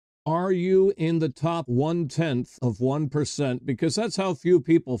Are you in the top 1/10 of 1%? Because that's how few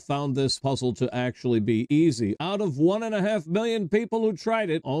people found this puzzle to actually be easy. Out of 1.5 million people who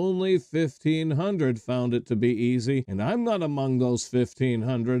tried it, only 1,500 found it to be easy. And I'm not among those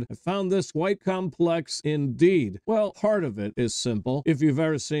 1,500. I found this quite complex indeed. Well, part of it is simple. If you've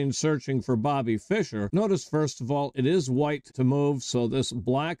ever seen Searching for Bobby Fischer, notice first of all, it is white to move, so this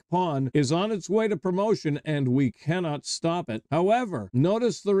black pawn is on its way to promotion and we cannot stop it. However,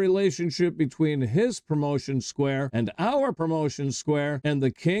 notice the relationship between his promotion square and our promotion square and the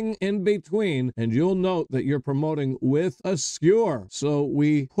king in between, and you'll note that you're promoting with a skewer. So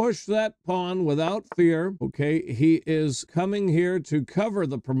we push that pawn without fear. Okay, he is coming here to cover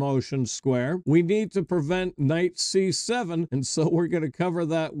the promotion square. We need to prevent knight c7, and so we're going to cover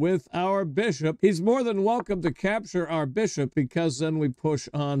that with our bishop. He's more than welcome to capture our bishop because then we push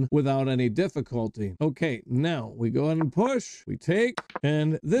on without any difficulty. Okay, now we go ahead and push, we take,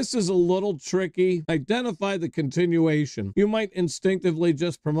 and this is a little tricky. Identify the continuation. You might instinctively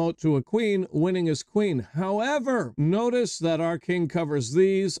just promote to a queen, winning as queen. However, notice that our king covers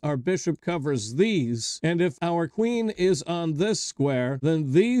these, our bishop covers these, and if our queen is on this square,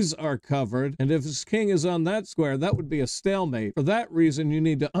 then these are covered, and if his king is on that square, that would be a stalemate. For that reason, you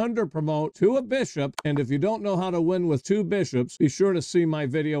need to under-promote to a bishop, and if you don't know how to win with two bishops, be sure to see my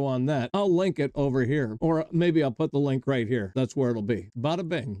video on that. I'll link it over here, or maybe I'll put the link right here. That's where it'll be. Bada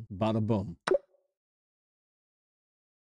bing, bada boom.